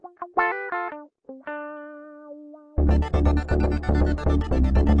Meanwhile,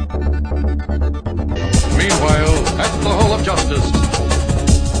 at the Hall of Justice.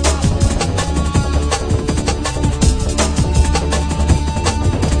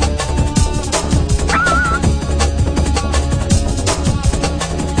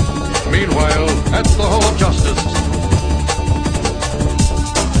 Meanwhile, at the Hall of Justice.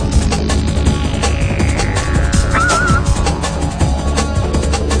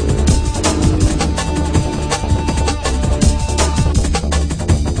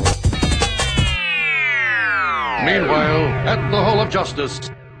 Meanwhile, at the Hall of Justice.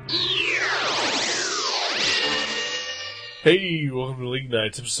 Hey, welcome to League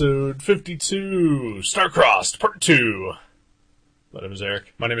Nights, episode 52, Starcrossed, part 2. My name is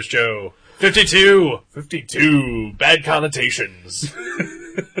Eric. My name is Joe. 52! 52, bad connotations.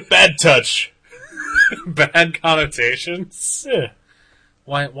 Bad touch. Bad connotations? Yeah.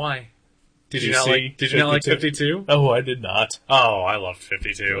 Why? Did you you not see like 52? Oh, I did not. Oh, I loved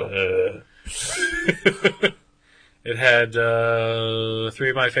 52. It had 3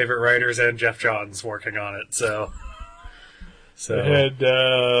 of my favorite writers and Jeff Johns working on it, so It had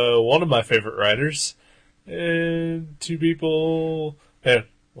one of my favorite writers and 2 people. Yeah,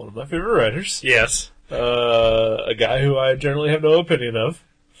 one of my favorite writers. yes. A guy who I generally have no opinion of.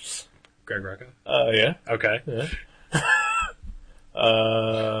 Greg Rucka? Yeah. Okay. Yeah.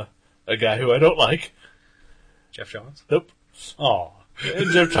 A guy who I don't like. Jeff Johns? Nope. Aw.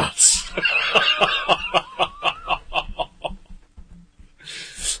 And Jeff Johns.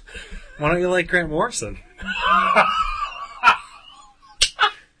 Why don't you like Grant Morrison?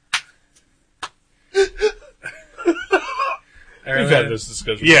 We've had this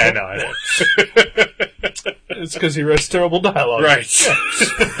discussion. Yeah, before. no, I know. It's because he writes terrible dialogue. Right.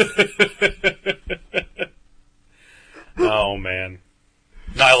 Oh, man.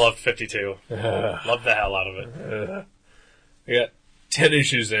 No, I loved 52. Loved the hell out of it. I got 10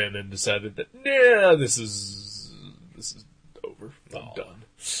 issues in and decided that, nah, this is over. I'm done.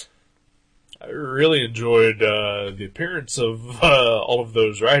 I really enjoyed the appearance of all of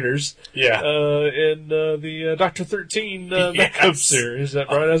those writers. Yeah. In the Dr. 13 backup series that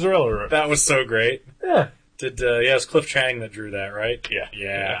Brian Azzarello wrote. That was so great. Yeah. It was Cliff Chang that drew that, right? Yeah.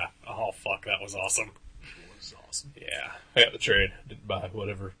 Yeah. Oh, fuck, that was awesome. It was awesome. Yeah. I got the trade. Didn't buy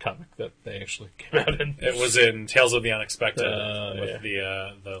whatever comic that they actually came out in. It was in Tales of the Unexpected with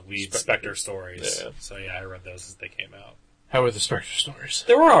yeah. the lead Spectre stories. Yeah. So, yeah, I read those as they came out. How were the Spectre stories?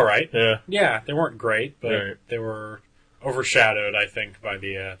 They were all right. Yeah. Yeah, they weren't great, but Right. they were overshadowed, I think, by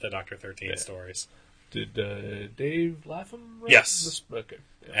the Dr. 13 stories. Did Dave Lapham write Yes. this? Okay.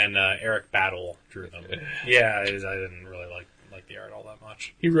 Yeah. And Eric Battle drew them. Yeah, I didn't really like the art all that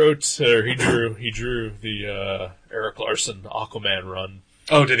much. He wrote, or he drew the Eric Larson Aquaman run.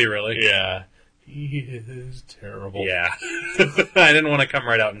 Oh, did he really? Yeah. He is terrible. Yeah. I didn't want to come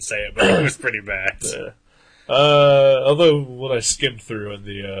right out and say it, but it was pretty bad. Yeah. Although what I skimmed through in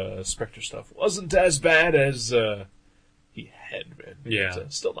the Spectre stuff wasn't as bad as he had been. Yeah.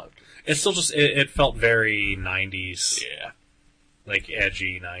 But, still not good. It's still just, it felt very 90s. Yeah. Like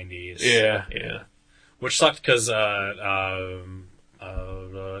edgy 90s. Yeah. Yeah. Which sucked because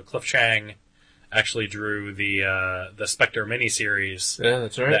Cliff Chang actually drew the Spectre miniseries Yeah,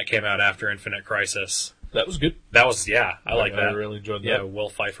 that's right. that came out after Infinite Crisis. That was good. That was, I like that. I really enjoyed that. Yeah, Will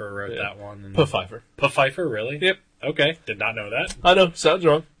Pfeiffer wrote that one. And Pfeiffer. Pfeiffer, really? Yep. Okay, did not know that. I know, sounds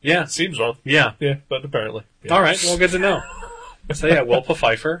wrong. Yeah. Seems wrong. Yeah. Yeah, but apparently. Yeah. All right, well, good to know. So yeah, Will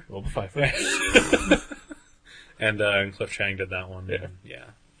Pfeiffer. Will Pfeiffer. And Cliff Chang did that one. Yeah. Yeah.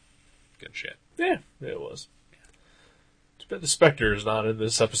 Good shit. Yeah, it was. Too bad the Spectre is not in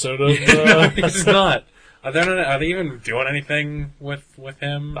this episode of... No, he's not. Are they even doing anything with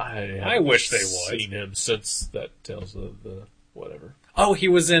him? I wish they would. Seen him since that Tales of the whatever. Oh, he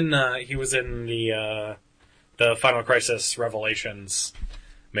was in the Final Crisis Revelations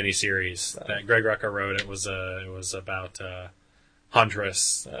miniseries that Greg Rucka wrote. It was about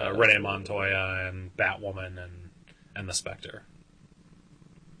Huntress, Renee Montoya, and Batwoman, and the Spectre.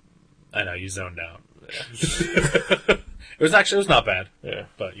 I know you zoned out. Yeah. It was not bad. Yeah,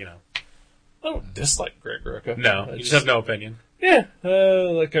 but you know. I don't dislike Greg Rucka. No, you just have no opinion. Yeah,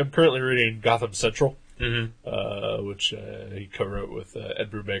 like I'm currently reading Gotham Central, which he co-wrote with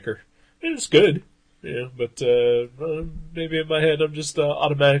Ed Brubaker. It's good, but maybe in my head I'm just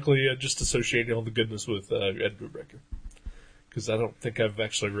automatically just associating all the goodness with Ed Brubaker. Because I don't think I've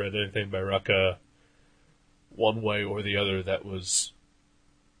actually read anything by Rucka one way or the other that was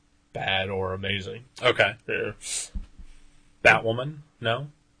bad or amazing. Okay. Yeah. Batwoman? No?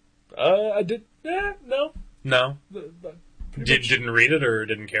 I did. Yeah, no. No? Didn't read it or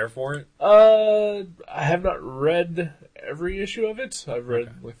didn't care for it? I have not read every issue of it. I've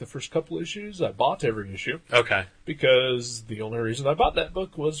read like the first couple issues. I bought every issue. Okay. Because the only reason I bought that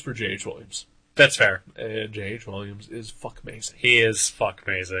book was for J.H. Williams. That's fair. And J.H. Williams is fuck amazing. He is fuck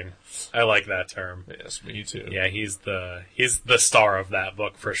amazing. I like that term. Yes, me too. Yeah, he's the star of that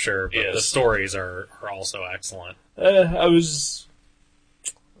book for sure, but the stories are also excellent. I was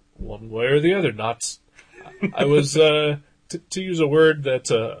one way or the other, not. I was, to use a word that,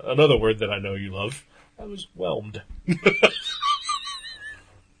 another word that I know you love, I was whelmed.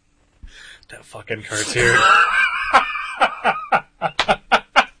 That fucking cartoon.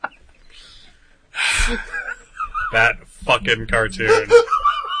 That fucking cartoon.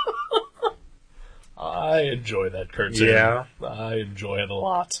 I enjoy that cartoon. Yeah. I enjoy it a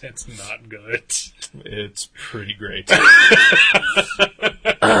lot. It's not good. It's pretty great.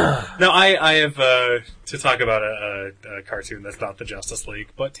 Now, I have, to talk about a cartoon that's not the Justice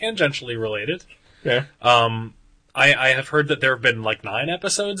League, but tangentially related. Yeah. I have heard that there have been like 9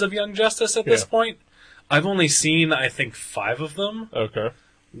 episodes of Young Justice at this point. I've only seen, I think, 5 of them. Okay.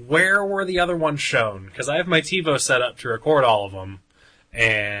 Where were the other ones shown? Because I have my TiVo set up to record all of them,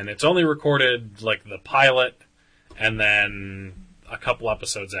 and it's only recorded like the pilot and then a couple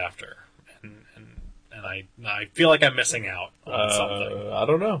episodes after. And I feel like I'm missing out on something. I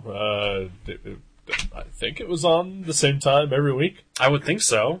don't know. I think it was on the same time every week. I would think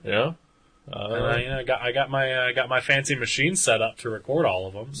so. Yeah. And I got my fancy machine set up to record all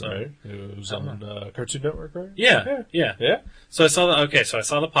of them. So right. It was on Cartoon Network, right? Yeah. So I saw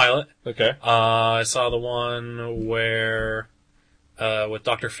the pilot. Okay. I saw the one where with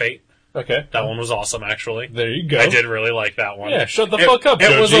Dr. Fate. Okay. That one was awesome, actually. There you go. I did really like that one. Yeah, shut the fuck up,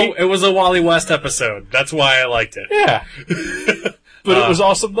 Joji. It was a Wally West episode. That's why I liked it. Yeah. But it was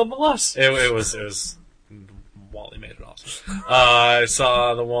awesome nonetheless. It was Wally made it awesome. I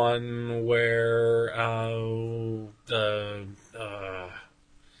saw the one where I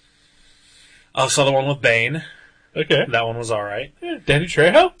saw the one with Bane. Okay. That one was alright. Yeah, Danny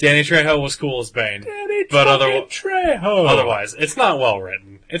Trejo? Danny Trejo was cool as Bane. Trejo! Otherwise, it's not well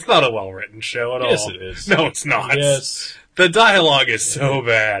written. It's not a well written show at all. Yes, it is. No, it's not. Yes. The dialogue is so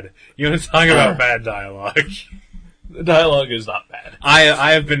bad. You want to talk about bad dialogue? The dialogue is not bad.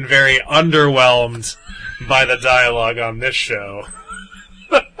 I have been very underwhelmed by the dialogue on this show.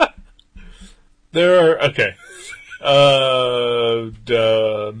 Okay.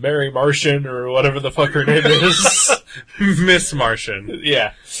 Mary Martian or whatever the fuck her name is. Miss Martian.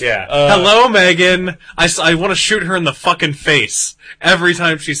 Yeah. Yeah. Hello, Megan. I want to shoot her in the fucking face every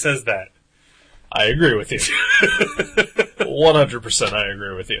time she says that. I agree with you. 100% I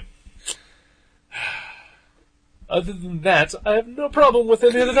agree with you. Other than that, I have no problem with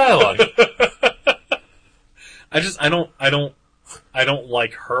any of the dialogue. I don't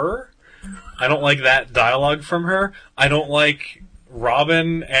like her. I don't like that dialogue from her. I don't like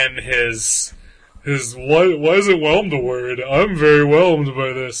Robin and his why isn't whelmed a word? I'm very whelmed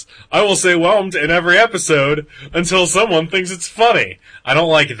by this. I will say whelmed in every episode until someone thinks it's funny. I don't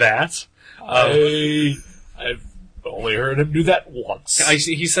like that. I've only heard him do that once.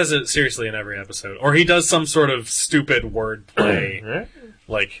 He says it seriously in every episode. Or he does some sort of stupid word play. Right?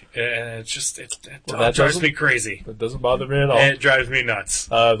 Like, it drives me crazy. That doesn't bother me at all. It drives me nuts.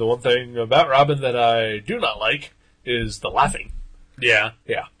 The one thing about Robin that I do not like is the laughing. Yeah.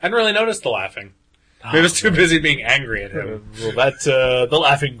 Yeah. I didn't really notice the laughing. Maybe I was too busy being angry at him. Well, the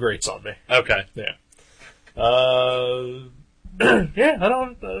laughing grates on me. Okay. Yeah. Yeah, I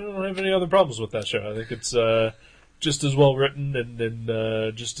don't have any other problems with that show. I think it's just as well written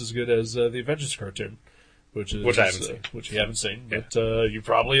and just as good as the Avengers cartoon, which I haven't seen. Which you haven't seen, yeah. But you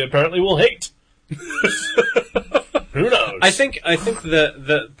probably apparently will hate. Who knows? I think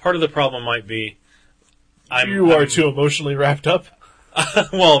the part of the problem might be you are too emotionally wrapped up.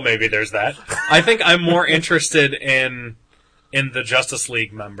 Well, maybe there's that. I think I'm more interested in the Justice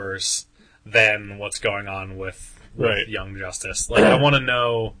League members than what's going on with Young Justice. Like, I want to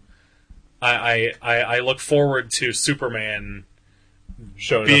know. I look forward to Superman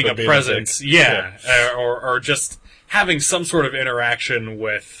showing being up a presence, or just having some sort of interaction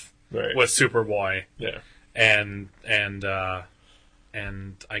with Superboy, and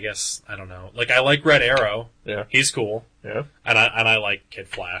I guess I don't know. Like, I like Red Arrow, he's cool, and I like Kid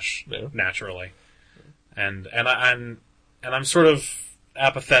Flash naturally, and I'm sort of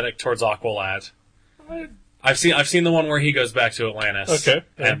apathetic towards Aqualad. I've seen the one where he goes back to Atlantis,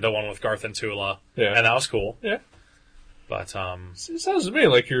 and the one with Garth and Tula, and that was cool. Yeah. But, it sounds to me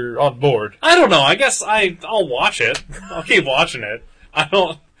like you're on board. I don't know. I guess I'll watch it. I'll keep watching it.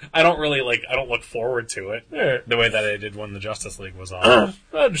 I I don't really I don't look forward to it the way that I did when the Justice League was on.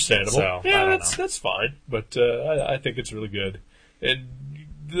 Understandable. So, yeah, that's fine. But I think it's really good. And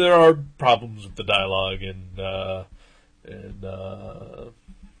there are problems with the dialogue and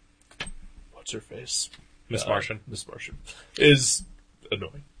what's her face? Miss Martian. Miss Martian is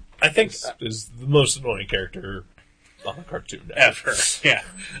annoying. I think is the most annoying character on a cartoon ever. Yeah,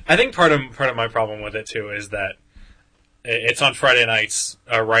 I think part of my problem with it too is that it's on Friday nights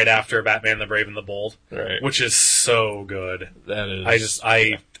right after Batman the Brave and the Bold, right? Which is so good. That is.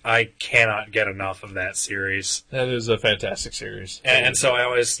 I cannot get enough of that series. That is a fantastic series, and so I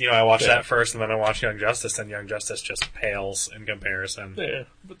always I watch that first, and then I watch Young Justice, and Young Justice just pales in comparison. Yeah,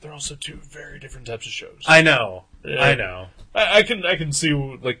 but they're also two very different types of shows. I know. Yeah. I know. I can see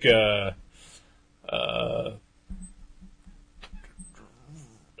the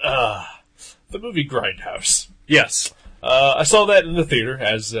movie Grindhouse. Yes. I saw that in the theater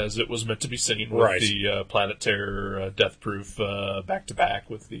as it was meant to be seen with right. the Planet Terror, Death Proof back to back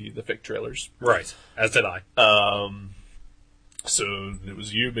with the fake trailers. Right, as did I. So it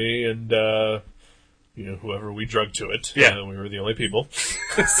was you, me, and whoever we drugged to it. Yeah, we were the only people.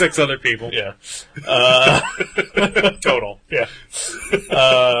 6 other people. Yeah, total. Yeah.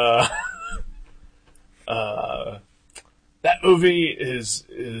 That movie is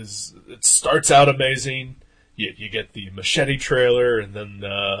it starts out amazing. You get the Machete trailer, and then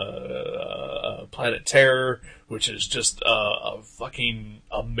Planet Terror, which is just a fucking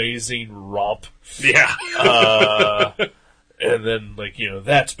amazing romp. Yeah. And then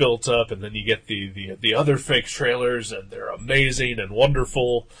that's built up, and then you get the other fake trailers, and they're amazing and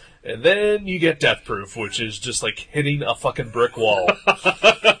wonderful. And then you get Death Proof, which is just like hitting a fucking brick wall.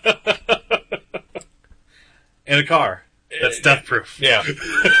 In a car. That's Death Proof. Yeah.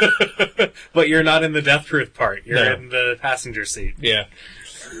 But you're not in the Death Proof part. You're in the passenger seat. Yeah.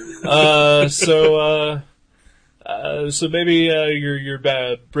 So maybe your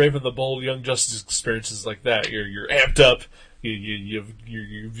Brave and the Bold Young Justice experiences like that. You're amped up.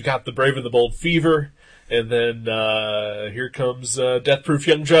 You've got the Brave and the Bold fever, and then here comes Death Proof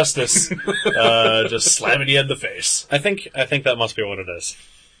Young Justice, just slamming you in the face. I think that must be what it is.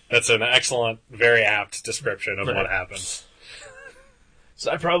 That's an excellent, very apt description of what happens. So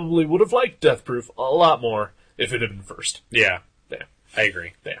I probably would have liked Death Proof a lot more if it had been first. Yeah. Yeah. I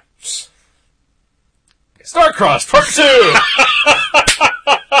agree. Yeah. Starcrossed Part 2!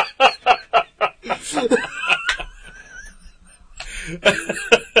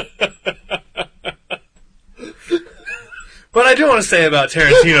 What I do want to say about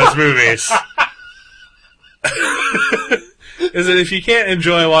Tarantino's movies is that if you can't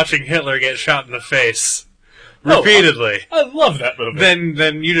enjoy watching Hitler get shot in the face repeatedly, I love that movie.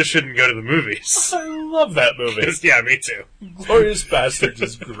 Then you just shouldn't go to the movies. I love that movie. Yeah, me too. Glorious Bastards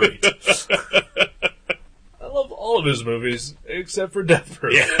is great. I love all of his movies except for Death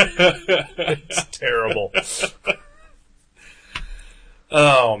Proof. Yeah. It's terrible.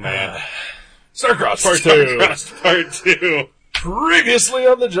 Oh man. Starcrossed Part 2. Starcrossed Part 2. Previously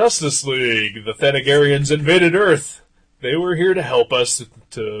on the Justice League, the Thanagarians invaded Earth. They were here to help us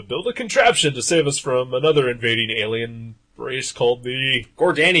to build a contraption to save us from another invading alien race called the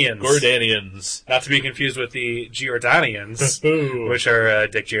Gordanians. Not to be confused with the Giordanians, which are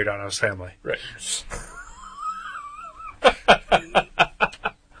Dick Giordano's family. Right.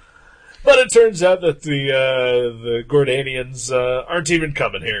 But it turns out that the Gordanians aren't even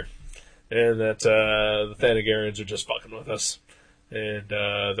coming here, and that the Thanagarians are just fucking with us. And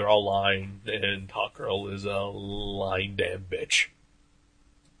they're all lying, and Hawkgirl is a lying damn bitch.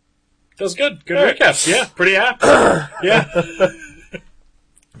 That was good. Good recaps. Yeah, pretty apt. Yeah.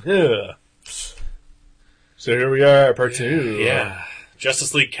 Yeah. So here we are, Part 2. Yeah.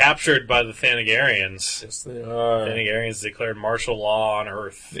 Justice League captured by the Thanagarians. Yes, they are. Thanagarians declared martial law on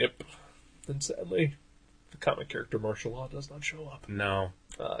Earth. Yep. And sadly, the comic character martial law does not show up. No.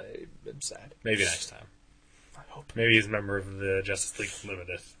 I'm sad. Maybe next time. I hope. Maybe he's a member of the Justice League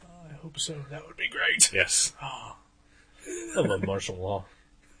Limited. I hope so. That would be great. Yes. Oh, I love martial law.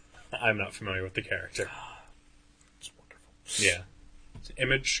 I'm not familiar with the character. It's wonderful. Yeah. It's an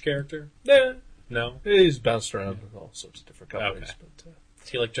Image character? Yeah. No? He's bounced around with all sorts of different companies. Okay. But, Is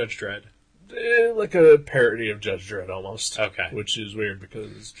he like Judge Dredd? like a parody of Judge Dredd, almost. Okay. Which is weird,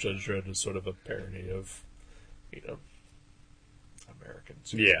 because Judge Dredd is sort of a parody of,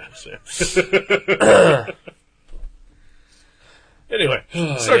 Americans. Yeah. Anyway,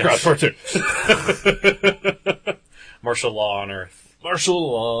 Starcrossed Part 2. Martial law on Earth.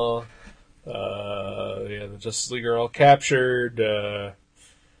 Martial law. The Justice League are all captured. The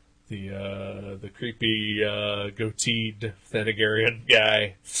the creepy goateed Thanagarian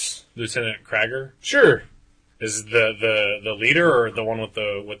guy, Lieutenant Krager sure, is the leader, or the one with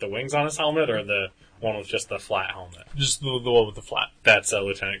the wings on his helmet, or the one with just the flat helmet. just the one with the flat. That's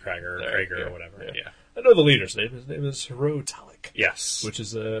Lieutenant Krager, or There, Krager, yeah, or whatever. yeah. Yeah. I know the leader's name. His name is Hero Talik, Yes. which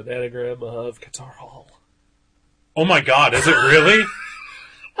is an anagram of Qatar Hall. Oh my God! Is it really?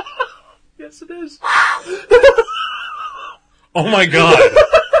 Yes, it is. Oh my God!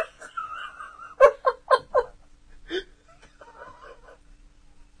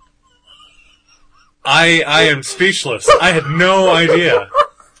 I am speechless. I had no idea.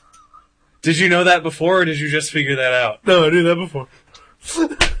 Did you know that before, or did you just figure that out? No, I knew that before.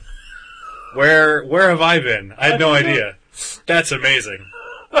 Where have I been? I had no idea. That's amazing.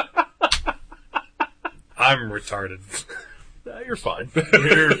 I'm retarded. No, you're fine.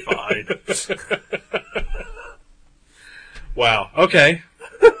 You're fine. Wow. Okay.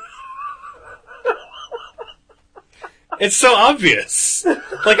 It's so obvious.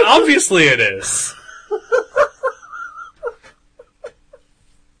 Like, obviously it is.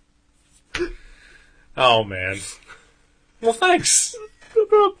 Oh, man. Well, thanks. No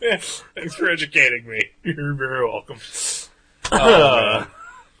problem. Yeah, thanks for educating me. You're very welcome. Oh,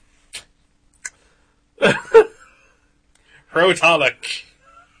 man. Protalic.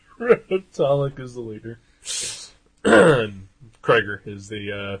 Talik is the leader. And Krager is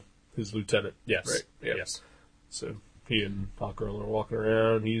his lieutenant. Yes. Right. Yep. Yes. So he and Hawkgirl are walking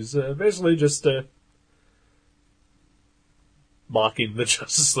around. He's basically just mocking the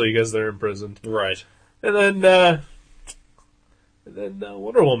Justice League as they're imprisoned. Right. And then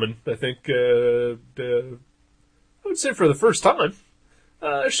Wonder Woman, I think, I would say for the first time,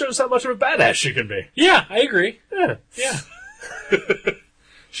 shows how much of a badass she can be. Yeah, I agree. Yeah. Yeah.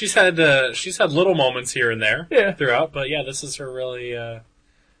 She's had little moments here and there throughout, but yeah, this is her really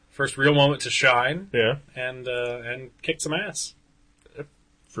first real moment to shine. Yeah. And kick some ass.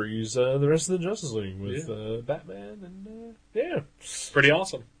 Frees the rest of the Justice League with Batman and yeah. Pretty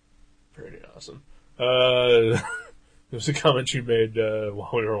awesome. Pretty awesome. There was a comment you made while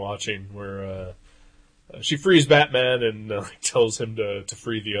we were watching where she frees Batman and tells him to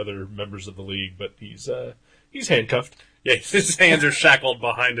free the other members of the League, but he's handcuffed. Yeah, his hands are shackled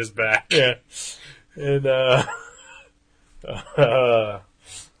behind his back. Yeah. And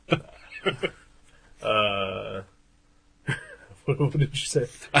what did you say?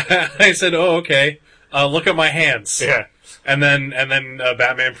 I said, "Oh, okay. Look at my hands." Yeah. And then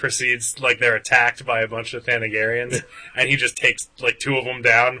Batman proceeds, like they're attacked by a bunch of Thanagarians, and he just takes like two of them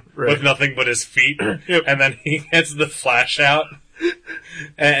down with nothing but his feet, and then he gets the flash out,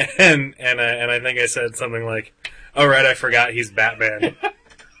 and I think I said something like, "Oh right, I forgot he's Batman,"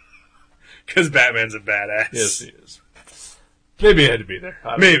 because Batman's a badass. Yes, he is. Maybe it had to be there.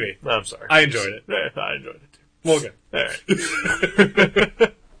 Maybe. I'm sorry. I enjoyed it. Yeah, I enjoyed it too. Well, good. All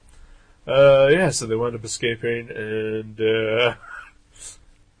right. Yeah, so they wind up escaping and do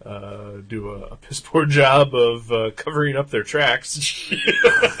a piss poor job of covering up their tracks.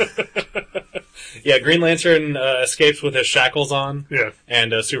 Yeah, Green Lantern escapes with his shackles on. Yeah.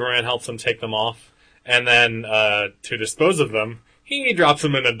 And Superman helps him take them off. And then to dispose of them, he drops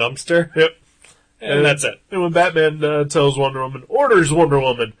them in a dumpster. Yep. And that's it. And when Batman orders Wonder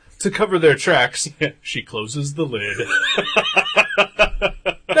Woman to cover their tracks, she closes the lid.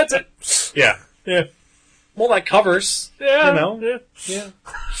 That's it. Yeah. Yeah. Well, that covers. Yeah. You know? Yeah.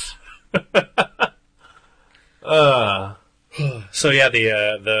 So yeah,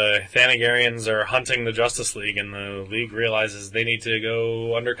 the Thanagarians are hunting the Justice League, and the League realizes they need to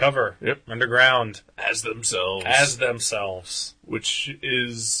go undercover. Yep. Underground. As themselves. Which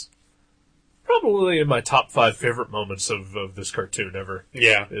is probably in my top 5 favorite moments of this cartoon ever.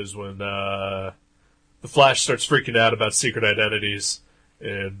 Yeah. Is when the Flash starts freaking out about secret identities,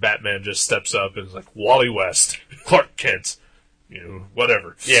 and Batman just steps up and is like, Wally West, Clark Kent,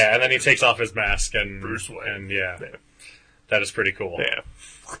 whatever. Yeah, and then he takes off his mask and Bruce Wayne. And yeah. That is pretty cool. Yeah.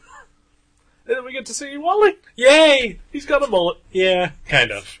 And then we get to see Wally. Yay! He's got a mullet. Yeah,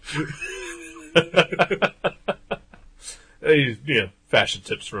 kind of. Fashion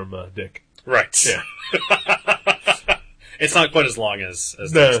tips from Dick. Right. Yeah. It's not quite as long as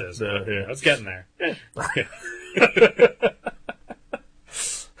this is. No, but yeah. It's getting there. Yeah.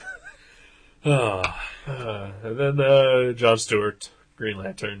 And then John Stewart, Green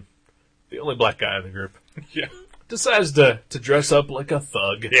Lantern, the only black guy in the group, decides to dress up like a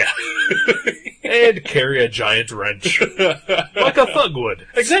thug. Yeah. And carry a giant wrench. Like a thug would.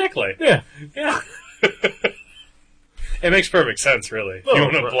 Exactly. Yeah. Yeah. It makes perfect sense, really. Oh, you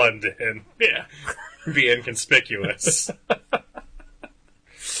want to right. blend in. Yeah. Be inconspicuous.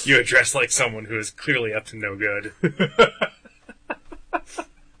 You address like someone who is clearly up to no good.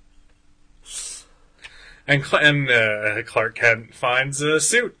 And Clark Kent finds a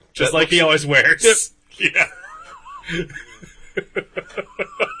suit, just like he always wears. Yep. Yeah.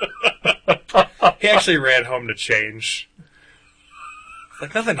 He actually ran home to change.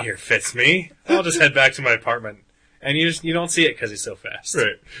 Like, nothing here fits me. I'll just head back to my apartment. And you don't see it because he's so fast.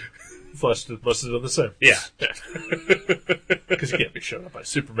 Right. Flash must have done the same. Yeah. Because he can't be shown up by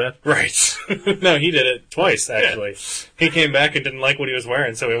Superman. Right. No, he did it twice, actually. Yeah. He came back and didn't like what he was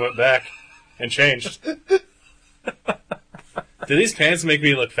wearing, so he went back and changed. Do these pants make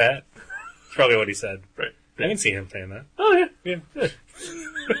me look fat? That's probably what he said. Right. I can see him saying that. Oh, yeah. Yeah.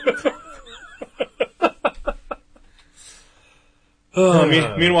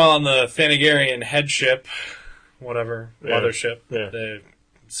 Meanwhile, on the Thanagarian headship, whatever, mothership, the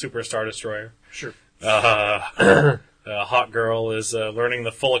Super Star Destroyer. Sure. Hot Girl is learning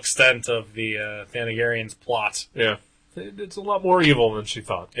the full extent of the Thanagarians' plot. Yeah. It's a lot more evil than she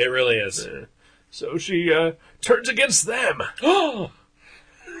thought. It really is. So she turns against them.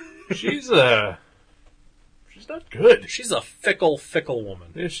 She's not good. She's a fickle, fickle woman.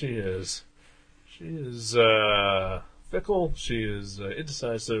 Yes, she is. She is fickle. She is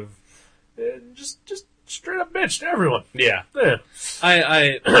indecisive. And just straight up bitch to everyone. Yeah.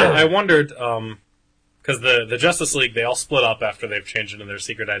 I wondered, because the Justice League, they all split up after they've changed into their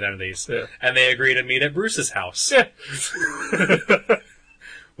secret identities. Yeah. And they agree to meet at Bruce's house. Yeah.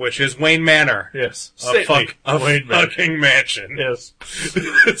 Which is Wayne Manor. Yes. A Wayne fucking mansion. Yes.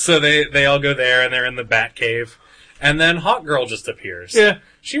 So they all go there, and they're in the Batcave. And then Hot Girl just appears. Yeah.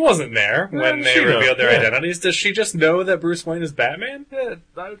 She wasn't there when they revealed their identities. Does she just know that Bruce Wayne is Batman? Yeah,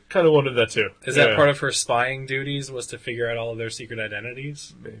 I kind of wondered that too. Is that part of her spying duties, was to figure out all of their secret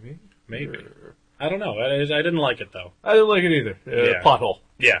identities? Maybe. I don't know. I didn't like it, though. I didn't like it either. Plot hole.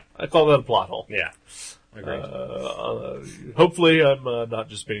 Yeah. I call that a plot hole. Yeah. Agreed. Hopefully I'm not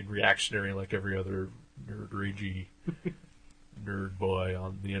just being reactionary like every other ragey nerd boy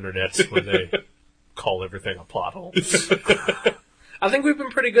on the internet where they call everything a plot hole. I think we've been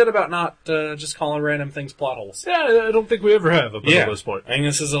pretty good about not just calling random things plot holes. Yeah, I don't think we ever have up until this point. I think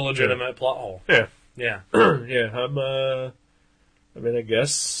this is a legitimate plot hole. Yeah. Yeah. Yeah, I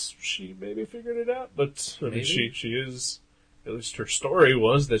guess she maybe figured it out, but mean, she is, at least her story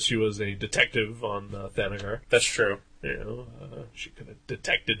was that she was a detective on Thanagar. That's true. She could have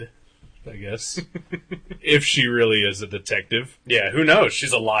detected, I guess, if she really is a detective. Yeah, who knows?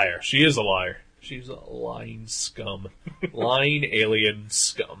 She's a liar. She is a liar. She's a lying scum. Lying alien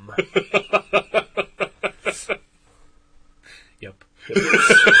scum. Yep.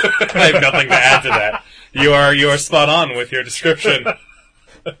 I have nothing to add to that. You are spot on with your description.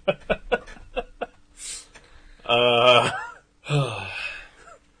 There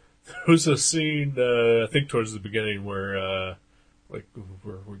was a scene, I think towards the beginning, where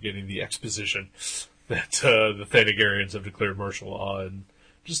we're getting the exposition that the Thanagarians have declared martial law, and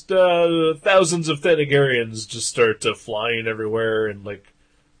just thousands of Thanagarians just start flying everywhere and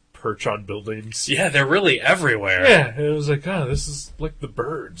perch on buildings. Yeah, they're really everywhere. Yeah, it was like, this is like the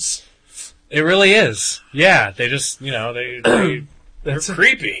birds. It really is. Yeah, they just, they're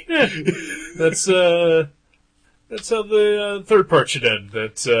creepy. Yeah. That's how the third part should end.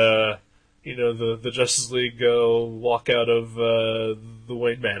 That the Justice League walk out of the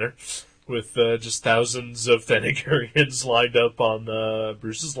Wayne Manor with just thousands of Thanagarians lined up on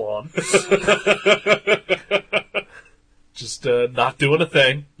Bruce's lawn. Just not doing a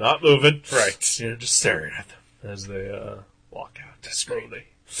thing, not moving. Right. Just staring at them as they walk out. That's creepy.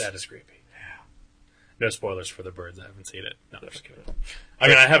 That is creepy. Yeah. No spoilers for the birds. I haven't seen it. No, I'm just kidding. I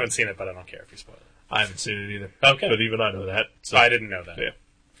mean, I haven't seen it, but I don't care if you spoil it. I haven't seen it either. Okay. But even I know that. So. I didn't know that. Yeah.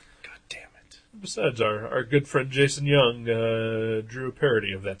 God damn it. Besides, our good friend Jason Young drew a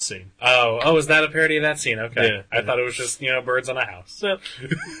parody of that scene. Oh, is that a parody of that scene? Okay. Yeah. I thought it was just, birds on a house. Yeah.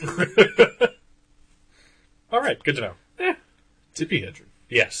 All right, good to know. Yeah. Tippi Hedren.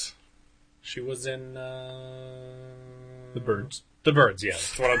 Yes. She was in... The Birds. The Birds, yeah.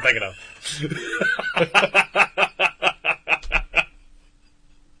 That's what I'm thinking of.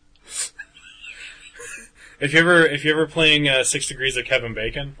 If you're ever playing 6 Degrees of Kevin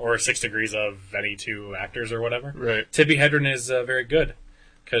Bacon, or 6 Degrees of any two actors or whatever, right. Tippi Hedren is very good,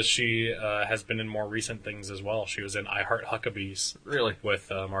 because she has been in more recent things as well. She was in I Heart Huckabees. Really? With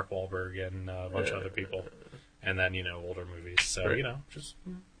Mark Wahlberg and a bunch of other people. And then, older movies. So, right. Just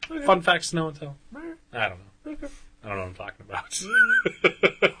fun facts to know and tell. I don't know. Okay. I don't know what I'm talking about.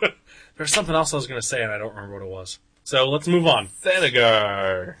 There's something else I was going to say, and I don't remember what it was. So let's move on.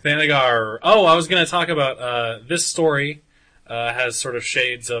 Thanagar. Oh, I was going to talk about this story has sort of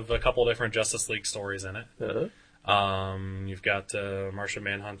shades of a couple different Justice League stories in it. Uh-huh. You've got Martian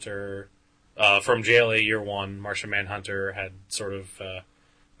Manhunter from JLA Year 1. Martian Manhunter had sort of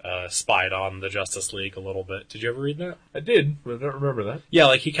spied on the Justice League a little bit. Did you ever read that? I did, but I don't remember that. Yeah,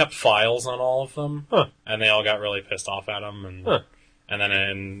 like he kept files on all of them, Huh. and they all got really pissed off at him, and Huh. and then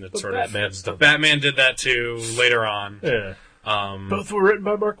it But sort Batman's done of that. Batman did that too later on. Yeah. Um, Both were written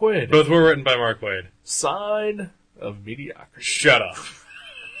by Mark Waid. both were written by Mark Waid. Sign of mediocrity. Shut up.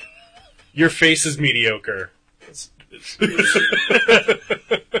 Your face is mediocre. That's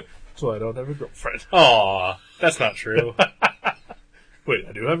why I don't have a girlfriend. Aw, that's not true. Wait,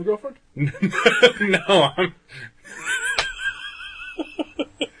 I do have a girlfriend? No,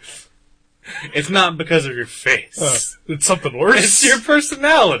 It's not because of your face. It's something worse. It's your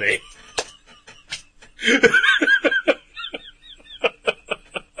personality.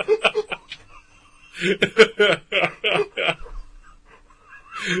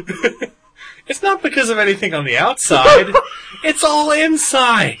 It's not because of anything on the outside. It's all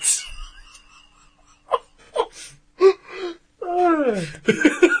inside.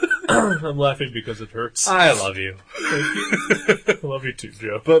 I'm laughing because it hurts. I love you. I love you too,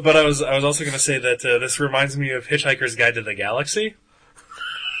 Joe. But I was also going to say that this reminds me of Hitchhiker's Guide to the Galaxy.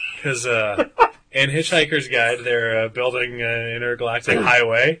 Because in Hitchhiker's Guide, they're building an intergalactic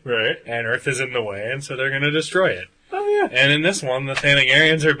highway, Right. and Earth is in the way, and so they're going to destroy it. Oh, yeah. And in this one, the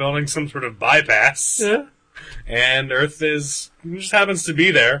Thanagarians are building some sort of bypass, Yeah. and Earth just happens to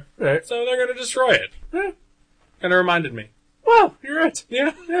be there, Right. so they're going to destroy it. Yeah. And it reminded me. Well, you're right.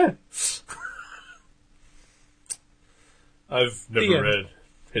 Yeah. Yeah. I've The never end. read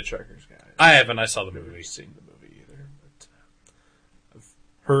Hitchhiker's Guide. I haven't. I saw the I've never movie. seen the movie either, but I've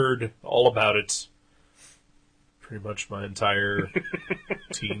heard all about it pretty much my entire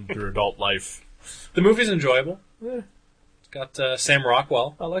teen through adult life. The movie's enjoyable. Yeah. It's got Sam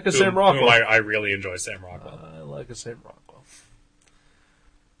Rockwell. I like a Sam Rockwell. I really enjoy Sam Rockwell. I like a Sam Rockwell.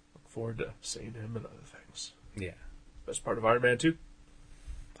 Look forward to seeing him and other things. Yeah. Best part of Iron Man 2?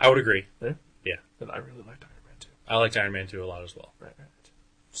 I would agree. Yeah? Yeah. And I really liked Iron Man 2. I liked Iron Man 2 a lot as well. Right.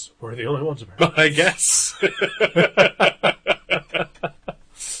 So we're the only ones apparently. But I guess.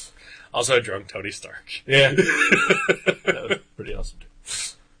 Also, drunk Tony Stark. Yeah. That was pretty awesome too.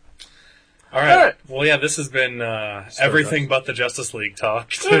 All right. Well, yeah, this has been everything nice. but the Justice League talk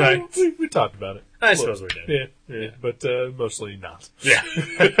tonight. We talked about it. I suppose we did. Yeah. But mostly not. Yeah.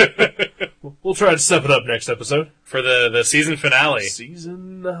 We'll try to step it up next episode. For the season finale.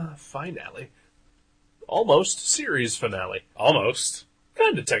 Season finale. Almost series finale. Almost.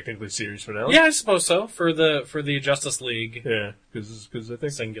 Kind of technically series finale. Yeah, I suppose so. For the Justice League Yeah, because I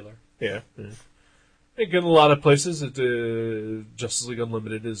think singular. yeah. I think in a lot of places, Justice League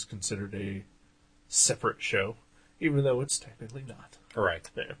Unlimited is considered a separate show, even though it's technically not. All right.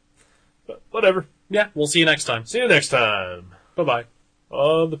 Yeah. But whatever. Yeah, we'll see you next time. See you next time Bye-bye.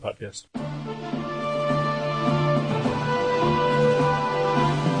 on the podcast.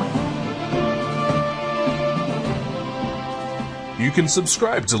 You can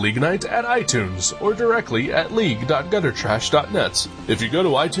subscribe to League Night at iTunes or directly at league.guttertrash.net. If you go to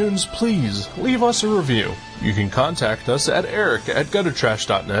iTunes, please leave us a review. You can contact us at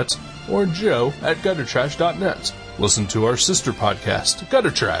eric@guttertrash.net or joe@guttertrash.net. Listen to our sister podcast, Gutter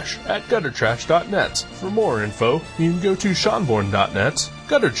Trash, at guttertrash.net. For more info, you can go to seanborn.net,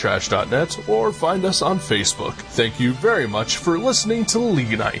 guttertrash.net, or find us on Facebook. Thank you very much for listening to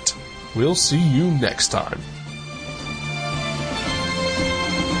League Night. We'll see you next time.